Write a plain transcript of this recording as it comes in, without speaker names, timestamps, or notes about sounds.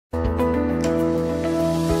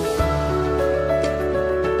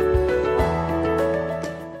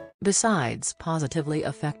Besides positively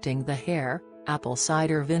affecting the hair, apple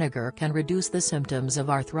cider vinegar can reduce the symptoms of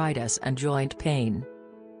arthritis and joint pain.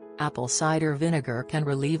 Apple cider vinegar can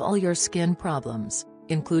relieve all your skin problems,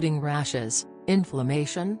 including rashes,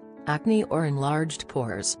 inflammation, acne or enlarged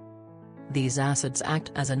pores. These acids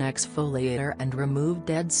act as an exfoliator and remove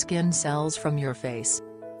dead skin cells from your face.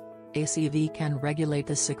 ACV can regulate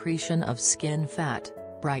the secretion of skin fat,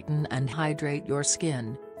 brighten and hydrate your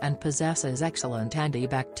skin, and possesses excellent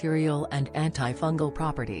antibacterial and antifungal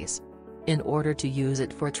properties. In order to use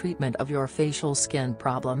it for treatment of your facial skin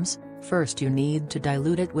problems, first you need to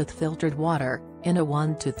dilute it with filtered water, in a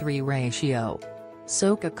 1:3 ratio.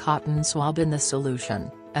 Soak a cotton swab in the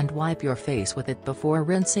solution, and wipe your face with it before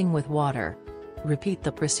rinsing with water. Repeat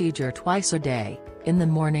the procedure twice a day, in the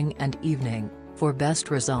morning and evening, for best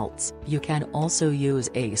results. You can also use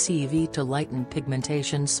ACV to lighten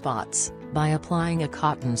pigmentation spots, by applying a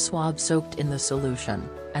cotton swab soaked in the solution,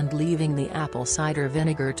 and leaving the apple cider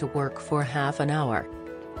vinegar to work for half an hour.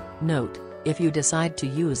 Note: if you decide to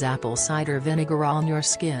use apple cider vinegar on your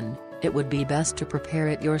skin, it would be best to prepare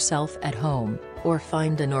it yourself at home, or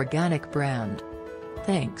find an organic brand.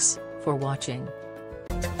 Thanks for watching.